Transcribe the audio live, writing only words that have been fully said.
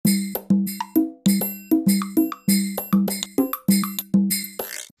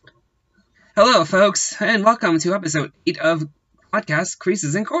Hello, folks, and welcome to episode 8 of podcast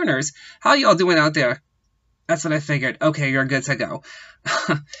Creases and Corners. How y'all doing out there? That's what I figured. Okay, you're good to go.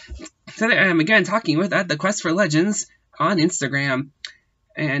 Today I am again talking with Ed, the Quest for Legends, on Instagram.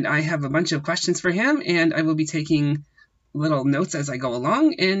 And I have a bunch of questions for him, and I will be taking little notes as I go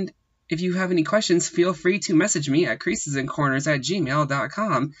along. And if you have any questions, feel free to message me at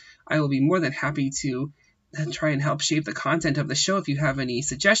creasesandcorners@gmail.com. I will be more than happy to try and help shape the content of the show if you have any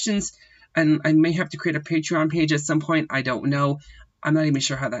suggestions. And I may have to create a Patreon page at some point. I don't know. I'm not even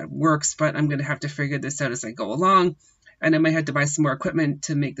sure how that works, but I'm going to have to figure this out as I go along. And I might have to buy some more equipment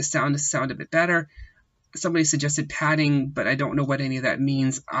to make the sound a bit better. Somebody suggested padding, but I don't know what any of that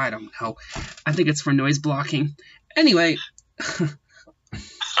means. I don't know. I think it's for noise blocking. Anyway. Hey,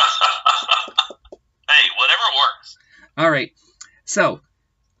 whatever works. All right. So,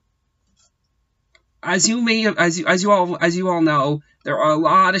 as you all know, there are a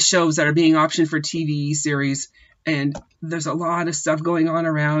lot of shows that are being optioned for TV series, and there's a lot of stuff going on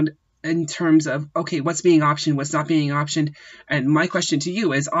around in terms of, okay, what's being optioned, what's not being optioned. And my question to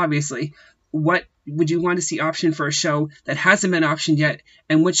you is, obviously, what would you want to see optioned for a show that hasn't been optioned yet,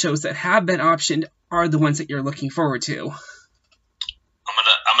 and which shows that have been optioned are the ones that you're looking forward to?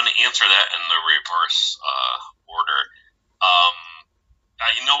 I'm gonna answer that in the reverse order.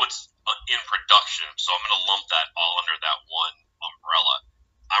 I know it's in production, so I'm gonna lump that all under that one umbrella.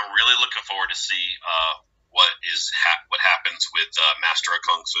 I'm really looking forward to see what happens with Master of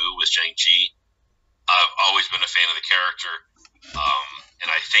Kung Fu with Shang-Chi. I've always been a fan of the character, and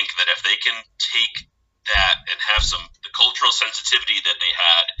I think that if they can take that and have the cultural sensitivity that they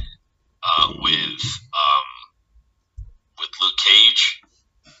had with Luke Cage,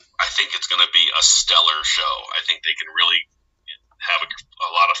 I think it's going to be a stellar show. I think they can really have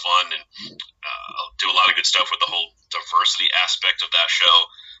a lot of fun and do a lot of good stuff with the whole diversity aspect of that show,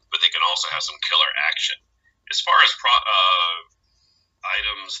 but they can also have some killer action. As far as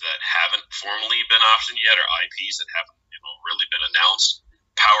items that haven't formally been optioned yet, or IPs that haven't really been announced,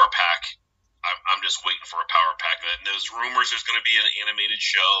 Power Pack. I'm just waiting for a Power Pack. And there's rumors there's going to be an animated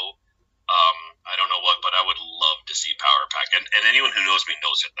show. I don't know what, but I would love to see Power Pack. And anyone who knows me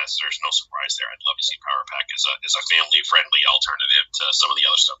knows that there's no surprise there. I'd love to see Power Pack as a family-friendly alternative to some of the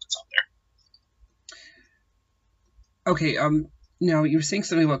other stuff that's out there. Okay, now you were saying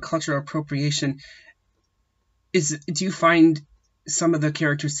something about cultural appropriation. Do you find some of the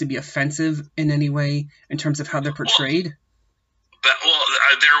characters to be offensive in any way in terms of how they're portrayed? They're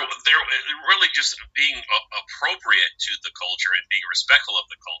really just being appropriate to the culture and being respectful of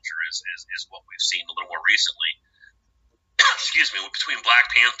the culture is what we've seen a little more recently. Excuse me, between Black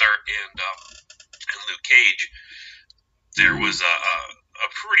Panther and Luke Cage, there was a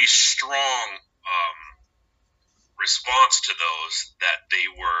pretty strong response to those, that they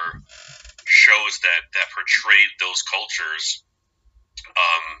were shows that portrayed those cultures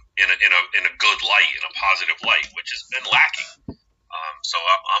in a good light, in a positive light, which has been lacking. So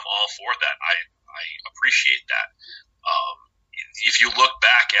I'm all for that. I appreciate that. If you look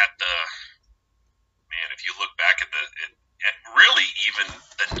back at really even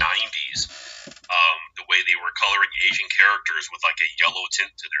the 90s, the way they were coloring Asian characters with like a yellow tint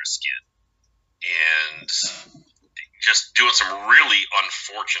to their skin, and just doing some really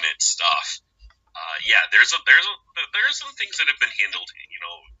unfortunate stuff. There's some things that have been handled,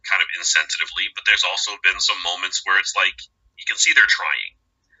 kind of insensitively, but there's also been some moments where it's like you can see they're trying.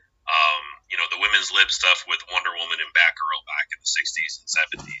 The women's lib stuff with Wonder Woman and Batgirl back in the 60s and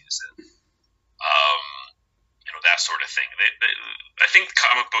 70s, and that sort of thing. I think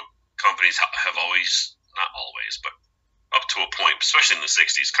comic book companies have always, not always, but up to a point, especially in the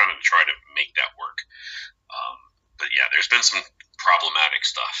 60s, kind of tried to make that work. But yeah, there's been some problematic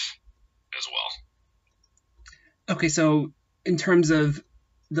stuff as well. Okay, so in terms of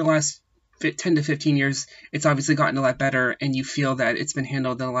the last 10 to 15 years, it's obviously gotten a lot better, and you feel that it's been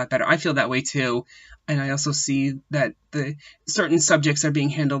handled a lot better. I feel that way too, and I also see that the certain subjects are being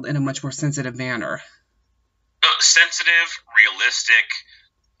handled in a much more sensitive manner. Sensitive, realistic,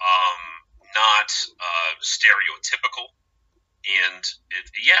 not stereotypical, and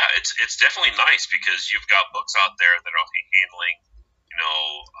it's definitely nice because you've got books out there that are handling,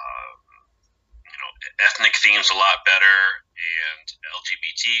 ethnic themes a lot better, and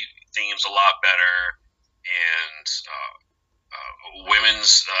LGBT themes a lot better, and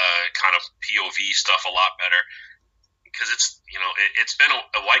women's kind of POV stuff a lot better, because it's been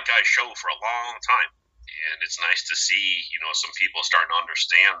a white guy show for a long time, and it's nice to see some people starting to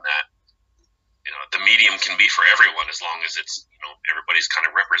understand that the medium can be for everyone as long as it's everybody's kind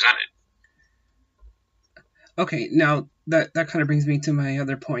of represented. Okay, now that kind of brings me to my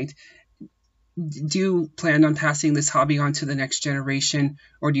other point. do you plan on passing this hobby on to the next generation,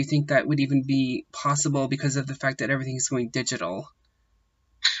 or do you think that would even be possible because of the fact that everything is going digital?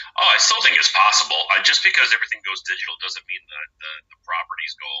 Oh, I still think it's possible. Just because everything goes digital doesn't mean that the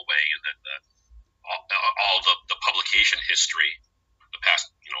properties go away and that all the publication history, the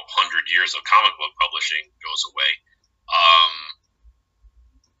past 100 years of comic book publishing goes away.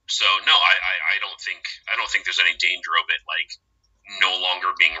 So no, I don't think there's any danger of it like no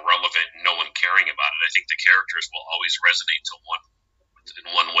longer being relevant, no one caring about it. I think the characters will always resonate to in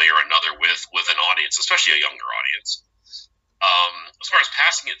one way or another with an audience, especially a younger audience. As far as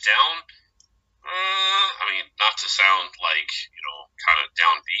passing it down, I mean, not to sound like kind of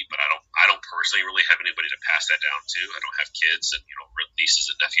downbeat, but I don't personally really have anybody to pass that down to. I don't have kids and nieces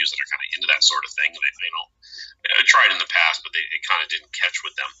and nephews that are kind of into that sort of thing. I tried in the past, but it kind of didn't catch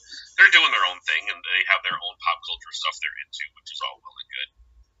with them. They're doing their own thing and they have their own pop culture stuff they're into, which is all well and good.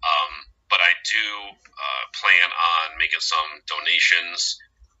 But I do plan on making some donations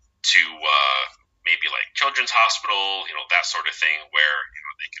to maybe like Children's Hospital, that sort of thing, where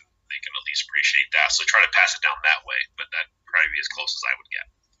they can at least appreciate that. So try to pass it down that way, but that probably be as close as I would get.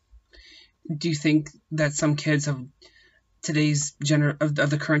 Do you think that some kids of today's of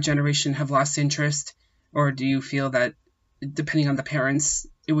the current generation have lost interest, or do you feel that depending on the parents,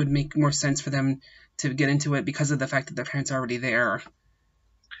 it would make more sense for them to get into it because of the fact that their parents are already there?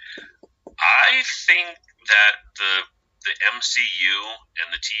 I think that the MCU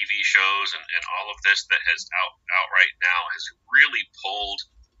and the TV shows and all of this that has out right now has really pulled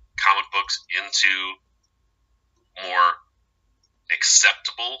comic books into more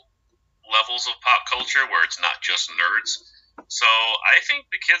acceptable levels of pop culture where it's not just nerds. So I think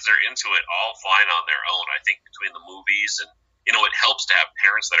the kids are into it all fine on their own. I think between the movies and it helps to have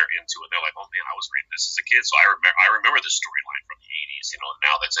parents that are into it. They're like, oh man, I was reading this as a kid, so I remember the storyline from the 80s.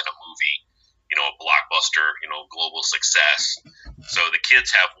 Now that's in a movie, a blockbuster, global success. So the kids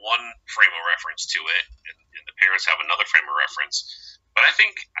have one frame of reference to it, and the parents have another frame of reference. But I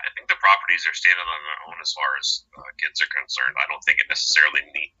think the properties are standing on their own as far as kids are concerned. I don't think it necessarily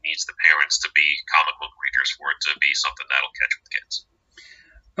needs the parents to be comic book readers for it to be something that'll catch with kids.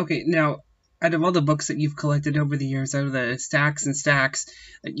 Okay, now, out of all the books that you've collected over the years, out of the stacks and stacks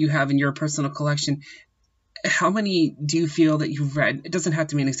that you have in your personal collection, how many do you feel that you've read? It doesn't have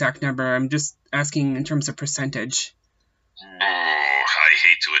to be an exact number. I'm just asking in terms of percentage. I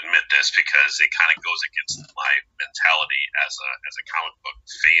hate to admit this because it kind of goes against my mentality as a comic book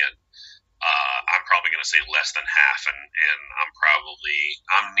fan. I'm probably going to say less than half, and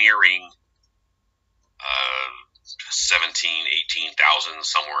I'm nearing 17,000-18,000,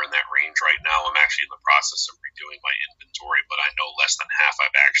 somewhere in that range right now. I'm actually in the process of redoing my inventory, but I know less than half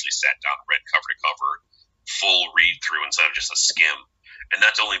I've actually sat down, read cover to cover, full read through instead of just a skim. And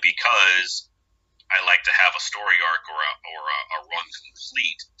that's only because I like to have a story arc or a run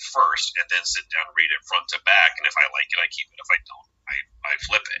complete first, and then sit down and read it front to back. And if I like it, I keep it. If I don't, I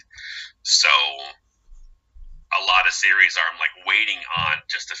flip it. So a lot of series I'm like waiting on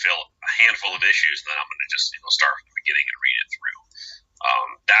just to fill a handful of issues, and then I'm going to just start from the beginning and read it through.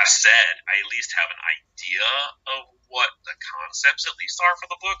 That said, I at least have an idea of what the concepts at least are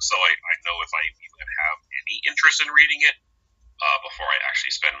for the book, so I know if I even have any interest in reading it before I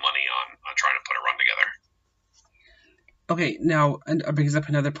actually spend money on trying to put a run together. Okay, now it brings up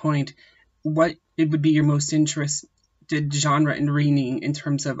another point. What it would be your most interested genre in reading in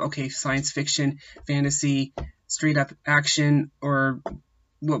terms of, science fiction, fantasy, straight up action, or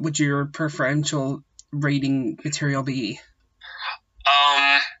what would your preferential rating material be?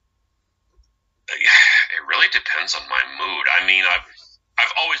 It really depends on my mood. I mean,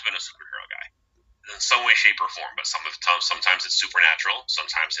 I've always been a superhero guy in some way, shape, or form, but sometimes it's supernatural,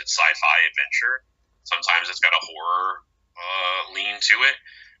 sometimes it's sci-fi adventure, sometimes it's got a horror lean to it.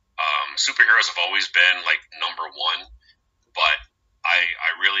 Superheroes have always been like number one, but I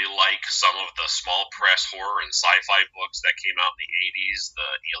really like some of the small press horror and sci-fi books that came out in the 80s, the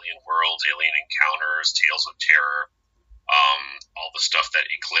Alien Worlds, Alien Encounters, Tales of Terror. All the stuff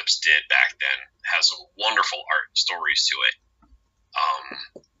that Eclipse did back then has some wonderful art and stories to it.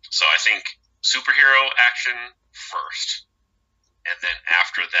 So I think superhero action first, and then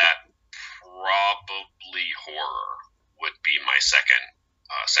after that, probably horror would be my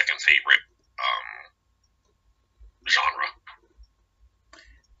second favorite genre.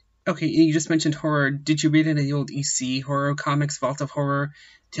 Okay, you just mentioned horror. Did you read any of the old EC horror comics, Vault of Horror,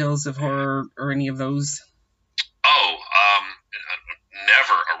 Tales of Horror, or any of those? Oh,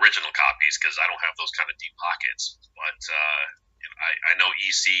 never original copies because I don't have those kind of deep pockets. But I know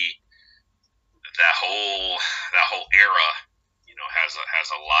EC, that whole era, has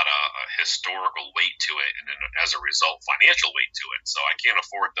a lot of historical weight to it, and then as a result, financial weight to it. So I can't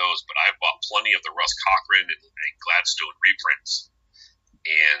afford those, but I've bought plenty of the Russ Cochran and Gladstone reprints,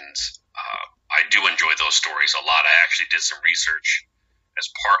 and I do enjoy those stories a lot. I actually did some research as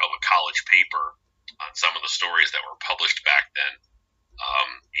part of a college paper on some of the stories that were published back then,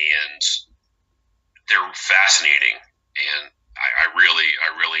 and they're fascinating, and I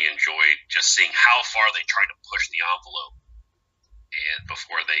really enjoyed just seeing how far they tried to push the envelope, and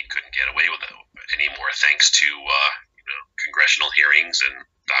before they couldn't get away with it anymore, thanks to congressional hearings and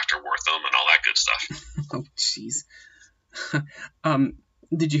Dr. Wortham and all that good stuff. Oh, jeez.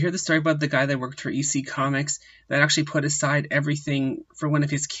 Did you hear the story about the guy that worked for EC Comics that actually put aside everything for one of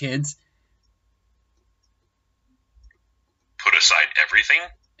his kids? Put aside everything?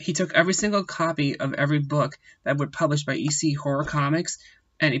 He took every single copy of every book that were published by EC Horror Comics,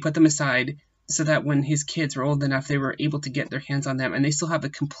 and he put them aside so that when his kids were old enough, they were able to get their hands on them, and they still have a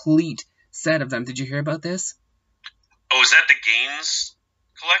complete set of them. Did you hear about this? Oh, is that the Gaines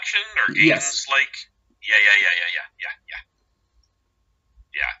collection? Or Gaines, yes.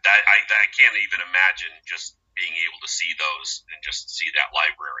 Yeah. I can't even imagine just being able to see those and just see that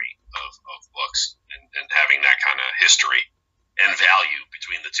library of books and having that kind of history and value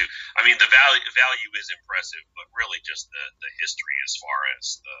between the two. I mean, the value is impressive, but really just the history as far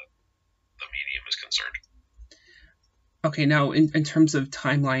as the medium is concerned. Okay, now in terms of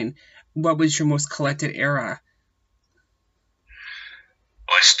timeline, what was your most collected era?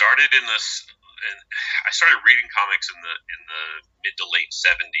 Well, I started reading comics in the mid to late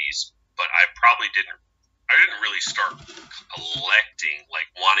 70s, but I didn't really start collecting, like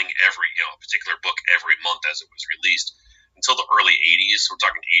wanting every particular book every month as it was released, until the early 80s. We're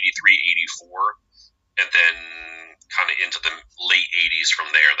talking 83, 84, and then kind of into the late 80s from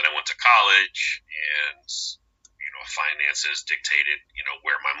there. Then I went to college, and finances dictated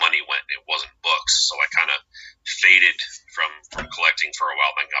where my money went. It wasn't books, so I kind of faded from collecting for a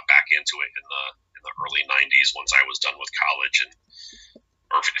while, then got back into it in the early 90s once I was done with college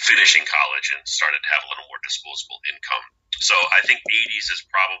or finishing college, and started to have a little more disposable income. So I think 70s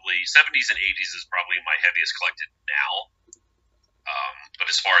and 80s is probably my heaviest collected now. But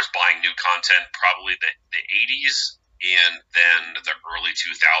as far as buying new content, probably the 80s and then the early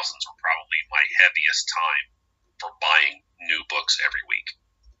 2000s were probably my heaviest time for buying new books every week.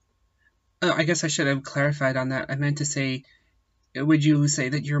 I guess I should have clarified on that. I meant to say, would you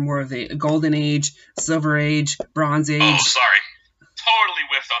say that you're more of the Golden Age, Silver Age, Bronze Age? Oh, sorry. Totally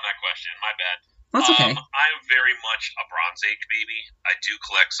whiffed on that question. My bad. That's okay. I'm very much a Bronze Age baby. I do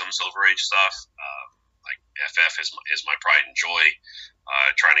collect some Silver Age stuff. Like FF is my pride and joy.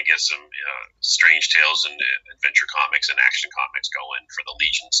 Trying to get some Strange Tales and adventure comics and action comics going for the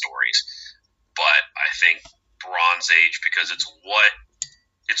Legion stories. But I think Bronze Age, because it's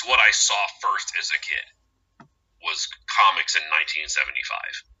what I saw first as a kid, was comics in 1975.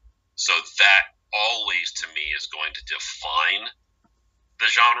 So that always to me is going to define the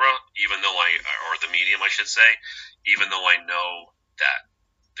genre, or the medium, I should say, even though I know that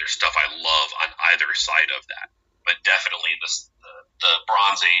there's stuff I love on either side of that. But definitely the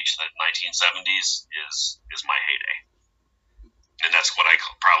Bronze Age, the 1970s is my heyday. And that's what I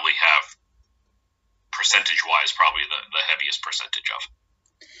probably have, percentage-wise, probably the heaviest percentage of.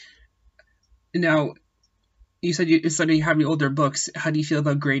 Now, you said you have your older books. How do you feel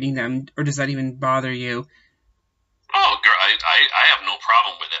about grading them, or does that even bother you? Oh, I have no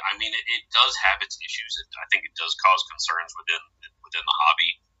problem with it. I mean, it does have its issues. I think it does cause concerns within the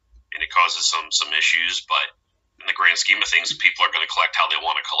hobby, and it causes some issues. But in the grand scheme of things, people are going to collect how they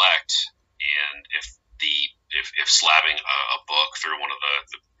want to collect. And if slabbing a book through one of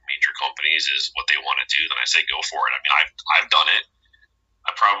the major companies is what they want to do, then I say go for it. I mean, I've done it.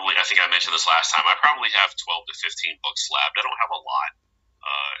 I think I mentioned this last time, I probably have 12 to 15 books slabbed. I don't have a lot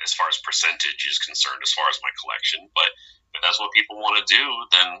as far as percentage is concerned, as far as my collection. But if that's what people want to do,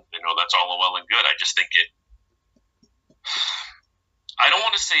 then that's all well and good. I just think I don't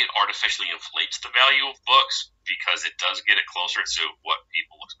want to say it artificially inflates the value of books, because it does get it closer to what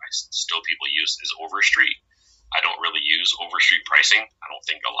people use is Overstreet. I don't really use Overstreet pricing. I don't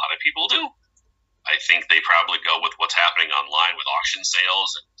think a lot of people do. I think they probably go with what's happening online with auction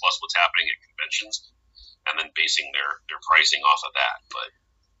sales, and plus what's happening at conventions, and then basing their pricing off of that. But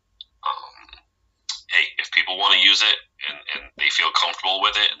hey, if people want to use it and they feel comfortable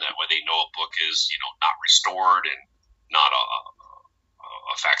with it, and that way they know a book is not restored and not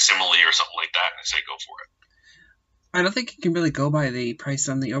a facsimile or something like that, I say go for it. I don't think you can really go by the price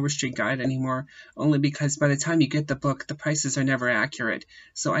on the Overstreet guide anymore, only because by the time you get the book, the prices are never accurate.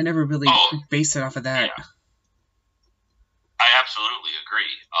 So I never really base it off of that. Yeah. I absolutely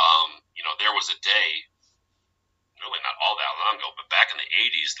agree. There was a day, really not all that long ago, but back in the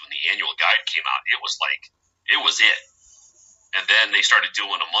 80s when the annual guide came out, it was like, it was it. And then they started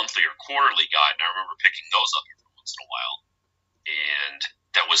doing a monthly or quarterly guide, and I remember picking those up every once in a while. And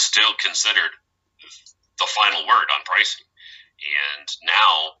that was still considered the final word on pricing. And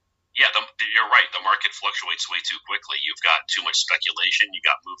now, yeah, you're right. The market fluctuates way too quickly. You've got too much speculation. You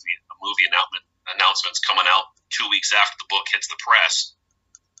got movie announcements coming out 2 weeks after the book hits the press.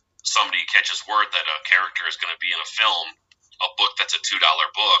 Somebody catches word that a character is going to be in a film. A book that's a $2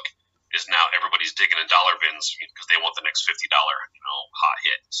 book is now everybody's digging in dollar bins because they want the next $50, hot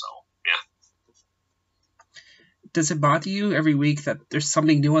hit. So yeah. Does it bother you every week that there's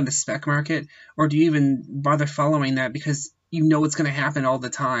something new on the spec market, or do you even bother following that because you know it's going to happen all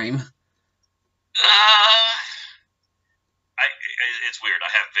the time? It's weird.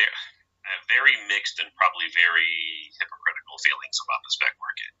 I have very mixed and probably very hypocritical feelings about the spec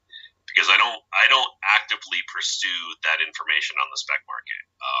market because I don't actively pursue that information on the spec market.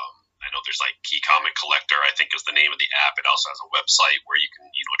 I know there's like Key Comic Collector, I think is the name of the app. It also has a website where you can,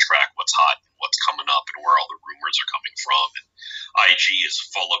 track what's hot and what's coming up and where all the rumors are coming from. And IG is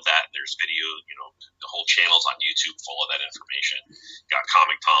full of that. There's video, the whole channel's on YouTube full of that information. Got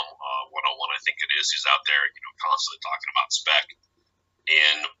Comic Tom 101, I think it is, who's out there, constantly talking about spec.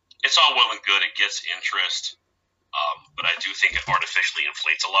 And it's all well and good. It gets interest. But I do think it artificially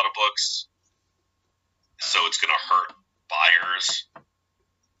inflates a lot of books. So it's going to hurt buyers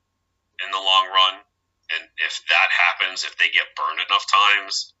in the long run. And if that happens, if they get burned enough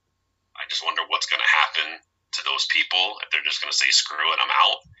times, I just wonder what's going to happen to those people if they're just going to say, screw it, I'm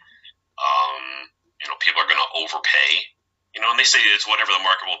out. People are going to overpay. And they say it's whatever the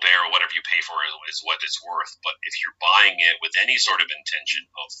market will bear or whatever you pay for is what it's worth. But if you're buying it with any sort of intention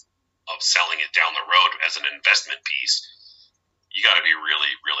of selling it down the road as an investment piece, you got to be really,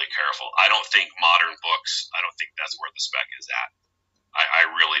 really careful. I don't think modern books, I don't think that's where the spec is at. I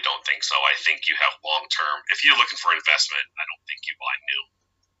really don't think so. I think you have long-term, if you're looking for investment, I don't think you buy new.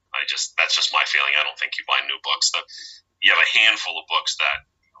 That's just my feeling. I don't think you buy new books. You have a handful of books that,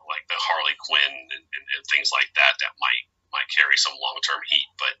 like the Harley Quinn and things like that might carry some long-term heat,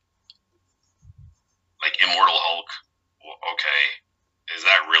 but like Immortal Hulk, okay, is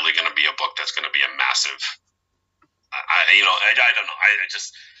that really going to be a book that's going to be a massive? I don't know.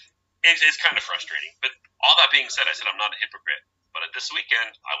 It's kind of frustrating. But all that being said, I said I'm not a hypocrite. But this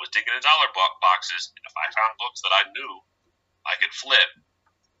weekend, I was digging in dollar boxes, and if I found books that I knew I could flip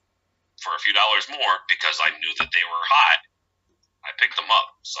for a few dollars more because I knew that they were hot, I picked them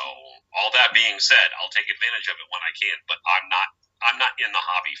up. So all that being said, I'll take advantage of it when I can. But I'm not in the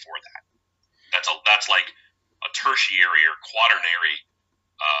hobby for that. That's like a tertiary or quaternary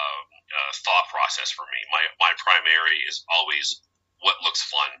thought process for me. My primary is always what looks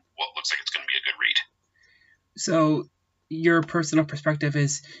fun, what looks like it's going to be a good read. So your personal perspective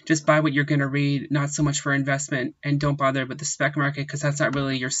is just buy what you're going to read, not so much for investment, and don't bother with the spec market because that's not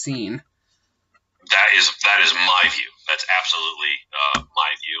really your scene. That is my view. That's absolutely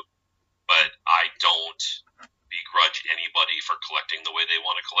my view. But I don't begrudge anybody for collecting the way they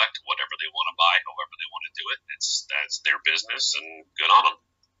want to collect, whatever they want to buy, however they want to do it. That's their business, and good on them.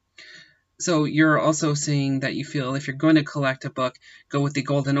 So you're also saying that you feel if you're going to collect a book, go with the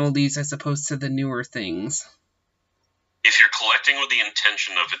golden oldies as opposed to the newer things. If you're collecting with the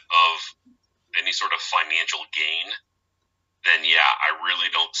intention of any sort of financial gain, then yeah, I really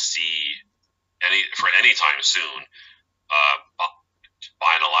don't see any time soon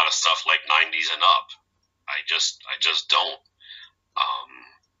buying a lot of stuff like 90s and up. I just don't.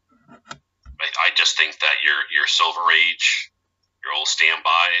 I just think that your Silver Age, your old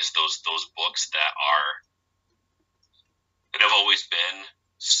standbys, those books that have always been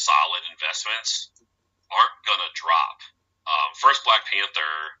solid investments aren't gonna drop. First Black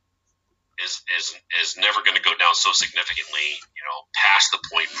Panther is never going to go down so significantly, past the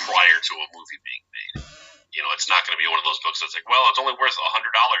point prior to a movie being made. It's not going to be one of those books that's like, well, it's only worth $100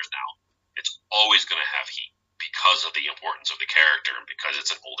 now. It's always going to have heat because of the importance of the character and because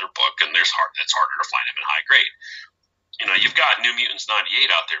it's an older book and it's harder to find them in high grade. You've got New Mutants 98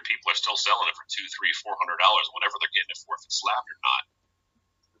 out there. People are still selling it for $200, $300, $400, whatever they're getting it for, if it's slabbed or not.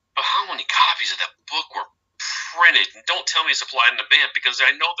 But how many copies of that book were printed? And don't tell me it's supply and demand, because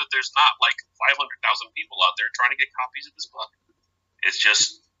I know that there's not like 500,000 people out there trying to get copies of this book. It's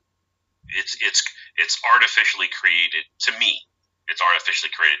just it's artificially created. To me, it's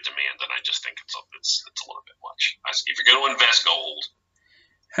artificially created demand, and I just think it's a little bit much. If you're going to invest, go old.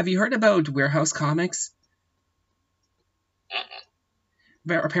 Have you heard about Warehouse Comics? Mm-mm.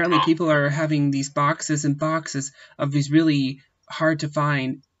 apparently people are having these boxes and boxes of these really hard to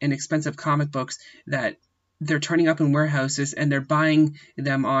find and expensive comic books that they're turning up in warehouses, and they're buying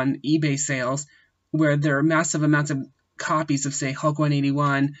them on eBay sales where there are massive amounts of copies of, say, Hulk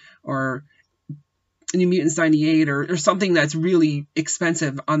 181 or New Mutants 98 or something that's really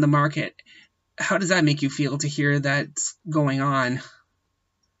expensive on the market. How does that make you feel to hear that's going on?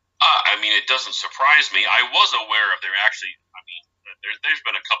 I mean, it doesn't surprise me. I was aware of there's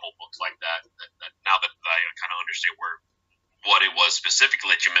been a couple books like that now that I kind of understand what it was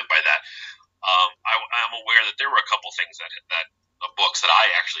specifically that you meant by that. I'm aware that there were a couple things that books that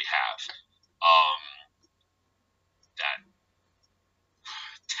I actually have that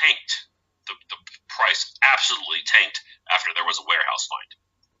tanked. The price absolutely tanked after there was a warehouse find.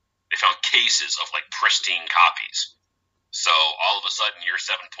 They found cases of like pristine copies. So all of a sudden your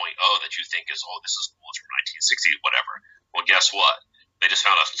 7.0 that you think is, this is cool, it's from 1960, whatever. Well, guess what? They just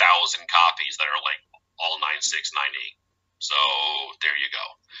found 1,000 copies that are like all 96, 98. So there you go.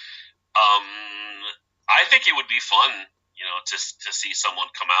 I think it would be fun, to see someone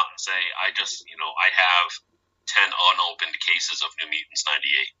come out and say, I have 10 unopened cases of New Mutants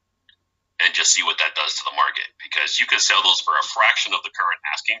 98. And just see what that does to the market, because you can sell those for a fraction of the current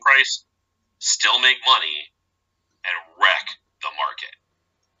asking price, still make money, and wreck the market.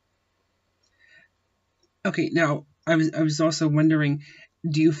 Okay, now I was also wondering,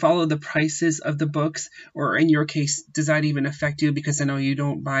 do you follow the prices of the books, or in your case, does that even affect you? Because I know you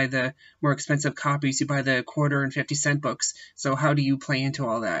don't buy the more expensive copies, you buy the quarter and 50-cent books. So how do you play into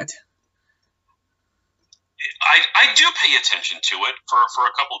all that? I do pay attention to it for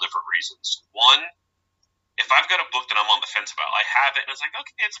a couple different reasons. One, if I've got a book that I'm on the fence about, I have it, and it's like,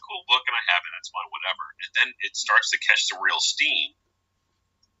 okay, it's a cool book, and I have it, that's fine, whatever. And then it starts to catch some real steam,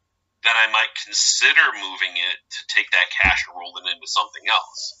 then I might consider moving it to take that cash and roll it into something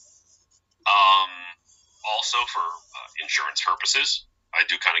else. Also, for insurance purposes, I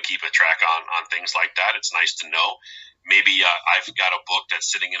do kind of keep a track on things like that. It's nice to know. Maybe I've got a book that's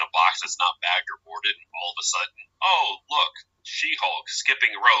sitting in a box that's not bagged or boarded, and all of a sudden, oh, look, She-Hulk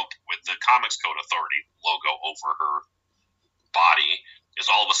skipping rope with the Comics Code Authority logo over her body is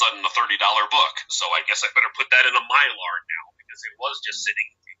all of a sudden a $30 book. So I guess I better put that in a Mylar now, because it was just sitting,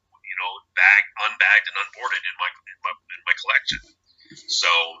 unbagged and unboarded in my collection. So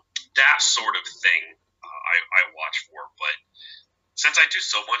that sort of thing I watch for. But since I do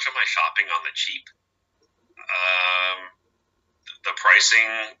so much of my shopping on the cheap, the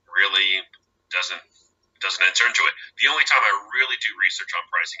pricing really doesn't enter into it. The only time I really do research on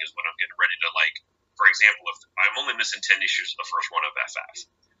pricing is when I'm getting ready to, like, for example, if I'm only missing 10 issues of the first run of FF.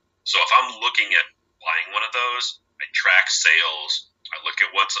 So if I'm looking at buying one of those, I track sales, I look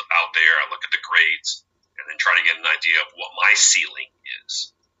at what's out there, I look at the grades, and then try to get an idea of what my ceiling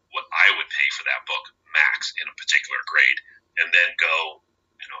is, what I would pay for that book max in a particular grade, and then go,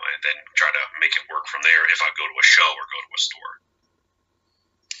 and then try to make it work from there if I go to a show or go to a store.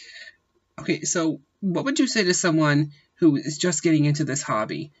 Okay, so what would you say to someone who is just getting into this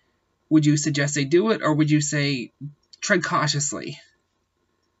hobby? Would you suggest they do it, or would you say tread cautiously?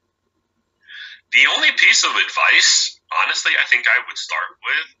 The only piece of advice, honestly, I think I would start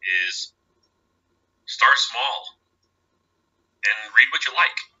with is start small and read what you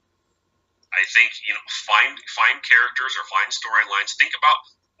like. I think, find characters or find storylines. Think about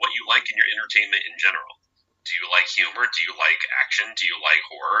what you like in your entertainment in general. Do you like humor? Do you like action? Do you like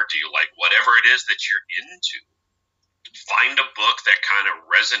horror? Do you like whatever it is that you're into? Find a book that kind of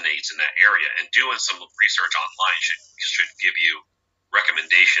resonates in that area, and doing some research online should give you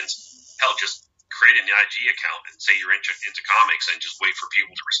recommendations. Hell, just create an IG account and say you're into comics and just wait for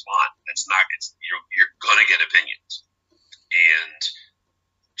people to respond. You're gonna get opinions, and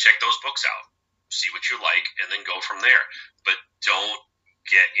check those books out, see what you like, and then go from there. But don't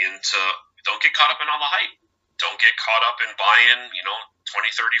get caught up in all the hype. Don't get caught up in buying, 20,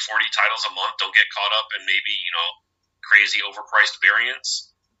 30, 40 titles a month. Don't get caught up in maybe, crazy overpriced variants.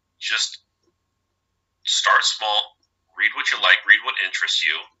 Just start small, read what you like, read what interests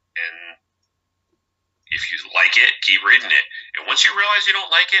you, and if you like it, keep reading it. And once you realize you don't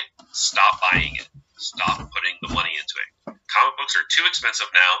like it, stop buying it. Stop putting the money into it. Comic books are too expensive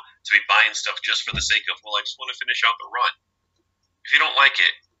now to be buying stuff just for the sake of, I just want to finish out the run. If you don't like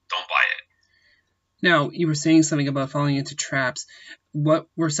it, don't buy it. Now, you were saying something about falling into traps. What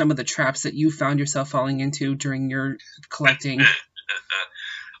were some of the traps that you found yourself falling into during your collecting?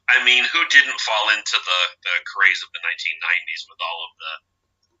 I mean, who didn't fall into the craze of the 1990s with all of the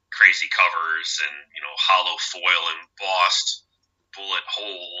crazy covers and, hollow foil, embossed, bullet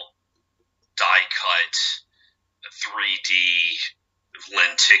hole, die cut, 3D,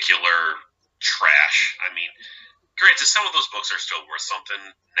 lenticular trash. I mean, granted, some of those books are still worth something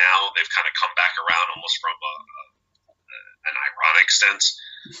now. They've kind of come back around almost from an ironic sense.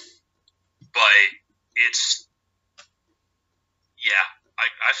 But it's, yeah,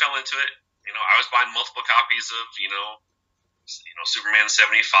 I fell into it. I was buying multiple copies of, Superman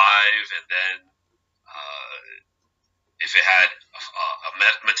 75, and then if it had a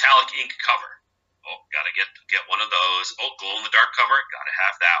metallic ink cover, gotta get one of those. Glow in the dark cover, gotta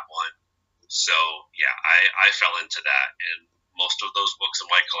have that one. So yeah, I fell into that, and most of those books in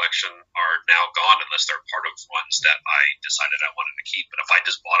my collection are now gone unless they're part of ones that I decided I wanted to keep. But if I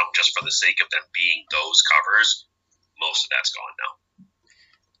just bought them just for the sake of them being those covers, most of that's gone now.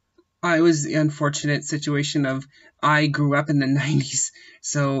 I was the unfortunate situation of I grew up in the 90s,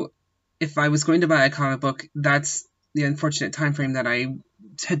 so if I was going to buy a comic book, that's the unfortunate time frame that I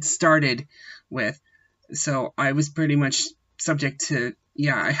had started with. So I was pretty much subject to,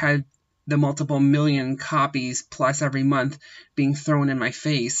 I had the multiple million copies plus every month being thrown in my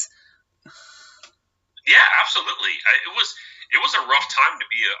face. Yeah, absolutely. It was a rough time to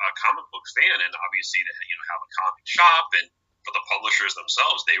be a comic book fan, and obviously to have a comic shop, and for the publishers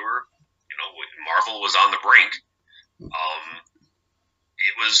themselves, they were, Marvel was on the brink.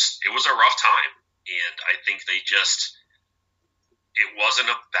 It was a rough time, and I think they just it wasn't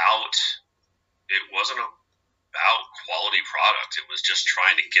about quality product. It was just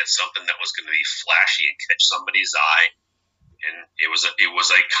trying to get something that was going to be flashy and catch somebody's eye, and it was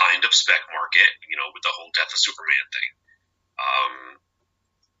a kind of spec market, with the whole Death of Superman thing.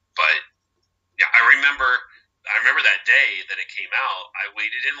 But yeah, I remember that day that it came out. I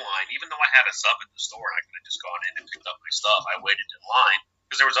waited in line, even though I had a sub at the store and I could have just gone in and picked up my stuff. I waited in line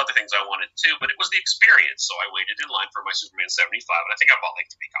because there was other things I wanted too, but it was the experience. So I waited in line for my Superman 75, and I think I bought like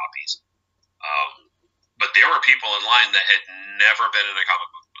 3 copies. But there were people in line that had never been in a comic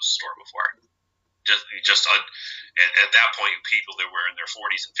book store before. At that point, people that were in their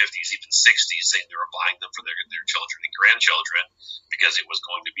 40s and 50s, even 60s, saying they were buying them for their children and grandchildren because it was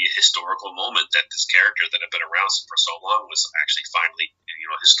going to be a historical moment that this character that had been around for so long was actually finally,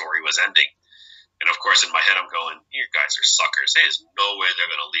 his story was ending. And of course, in my head, I'm going, "You guys are suckers. There's no way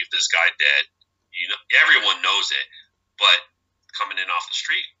they're going to leave this guy dead." Everyone knows it, but coming in off the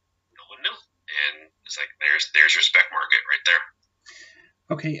street, no one knew. And it's like there's your spec market right there.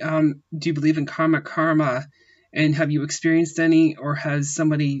 Okay, do you believe in karma? And have you experienced any, or has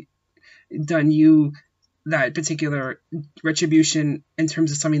somebody done you that particular retribution in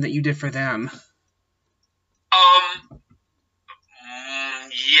terms of something that you did for them?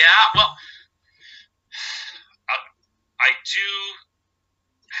 Yeah, well, I do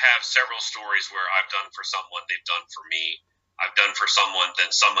have several stories where I've done for someone, they've done for me. I've done for someone,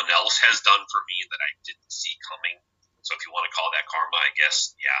 then someone else has done for me that I didn't see coming. So if you want to call that karma, I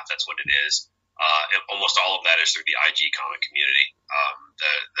guess, yeah, that's what it is. And almost all of that is through the IG comic community,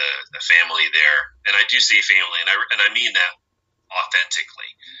 the family there. And I do say family, and I mean that authentically.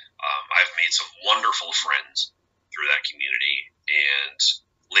 I've made some wonderful friends through that community and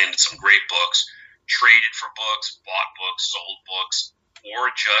landed some great books, traded for books, bought books, sold books, or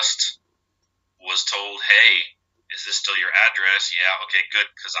just was told, "Hey, is this still your address?" "Yeah." "Okay, good,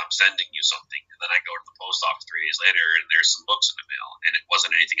 because I'm sending you something." And then I go to the post office 3 days later, and there's some books in the mail. And it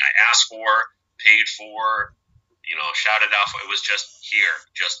wasn't anything I asked for, paid for, shouted out for. It was just here,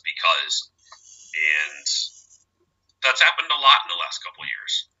 just because. And that's happened a lot in the last couple of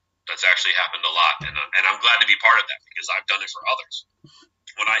years. That's actually happened a lot, and I'm glad to be part of that because I've done it for others.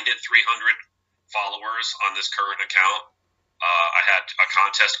 When I hit 300 followers on this current account, I had a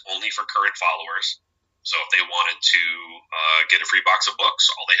contest only for current followers. So if they wanted to get a free box of books,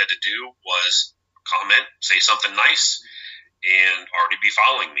 all they had to do was comment, say something nice, and already be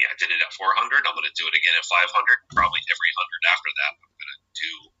following me. I did it at 400. I'm going to do it again at 500. Probably every 100 after that. I'm going to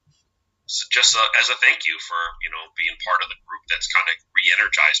do just as a thank you for being part of the group that's kind of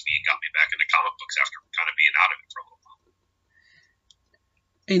re-energized me and got me back into comic books after kind of being out of it for a little while.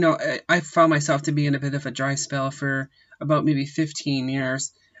 I found myself to be in a bit of a dry spell for about maybe 15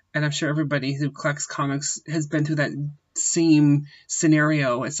 years. And I'm sure everybody who collects comics has been through that same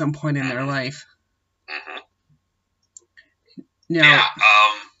scenario at some point in their life. Mm-hmm. Now, yeah.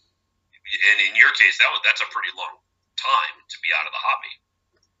 And in your case, that's a pretty long time to be out of the hobby.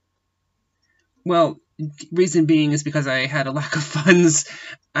 Well, reason being is because I had a lack of funds.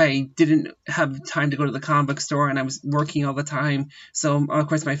 I didn't have time to go to the comic book store, and I was working all the time. So, of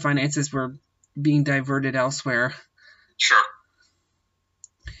course, my finances were being diverted elsewhere. Sure.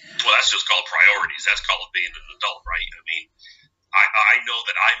 Well, that's just called priorities. That's called being an adult, right? I mean, I know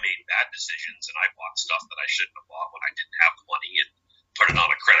that I made bad decisions and I bought stuff that I shouldn't have bought when I didn't have the money, and put it on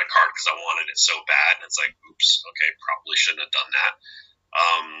a credit card because I wanted it so bad. And it's like, oops, okay, probably shouldn't have done that.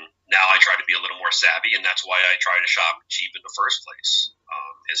 Now I try to be a little more savvy, and that's why I try to shop cheap in the first place.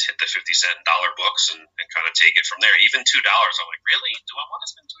 Is hit the 50-cent and dollar books and kind of take it from there. Even $2, I'm like, really? Do I want to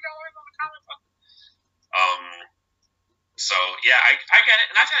spend $2 on a comic book? So yeah, I get it,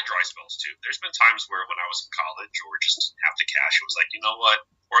 and I've had dry spells too. There's been times where when I was in college or just didn't have the cash, it was like, you know what,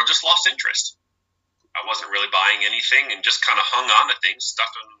 or just lost interest. I wasn't really buying anything and just kind of hung on to things, stuck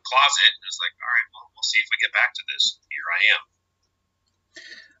them in the closet, and it's like, all right, well, we'll see if we get back to this. Here I am.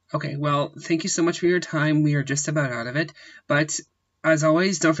 Okay, well, thank you so much for your time. We are just about out of it. But as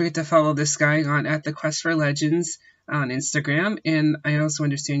always, don't forget to follow this guy on @TheQuestForLegends on Instagram. And I also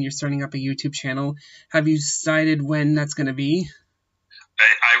understand you're starting up a YouTube channel. Have you decided when that's going to be?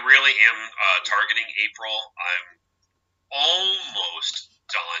 I really am targeting April. I'm almost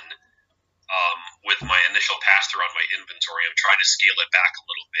done with my initial pass-through on my inventory. I'm trying to scale it back a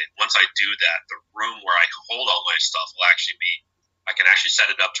little bit. Once I do that, the room where I hold all my stuff will actually be, I can actually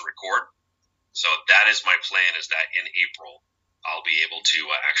set it up to record. So that is my plan, is that in April, I'll be able to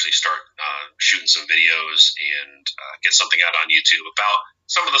actually start shooting some videos and get something out on YouTube about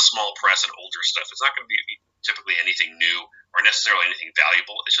some of the small press and older stuff. It's not going to be typically anything new or necessarily anything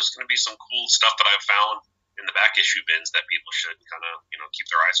valuable. It's just going to be some cool stuff that I've found in the back issue bins that people should kind of, keep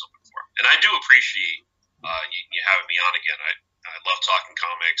their eyes open for. And I do appreciate you having me on again. I love talking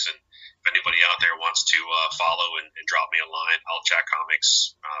comics, and if anybody out there wants to follow and drop me a line, I'll chat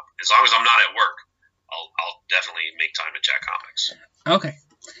comics. As long as I'm not at work, I'll definitely make time to chat comics. Okay.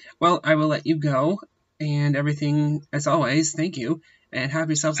 Well, I will let you go, and everything, as always, thank you, and have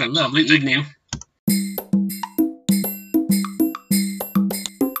yourselves a lovely evening.